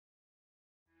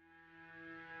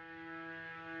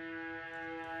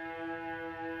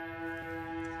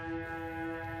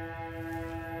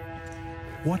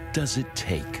What does it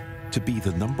take to be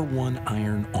the #1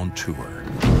 iron on tour?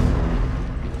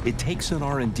 It takes an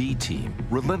R&D team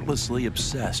relentlessly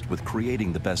obsessed with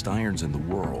creating the best irons in the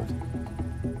world.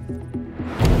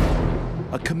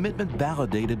 A commitment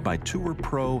validated by Tour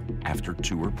Pro after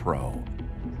Tour Pro.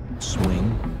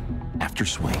 Swing after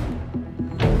swing.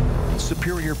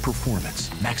 Superior performance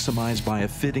maximized by a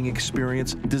fitting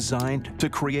experience designed to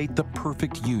create the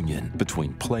perfect union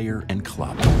between player and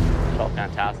club. Felt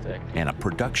fantastic. And a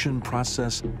production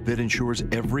process that ensures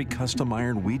every custom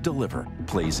iron we deliver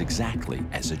plays exactly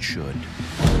as it should.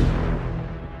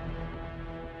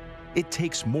 It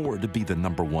takes more to be the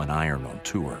 #1 iron on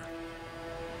tour,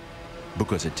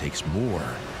 because it takes more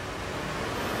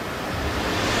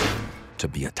to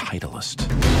be a Titleist.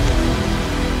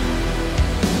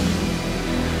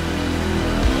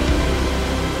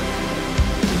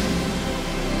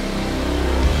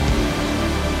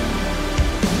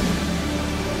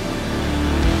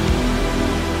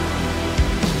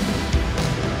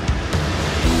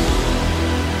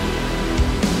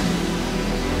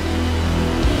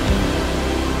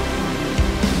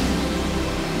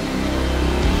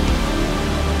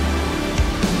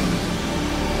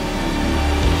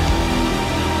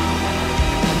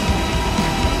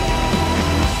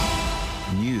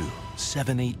 New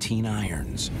 718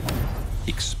 irons.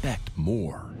 Expect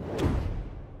more.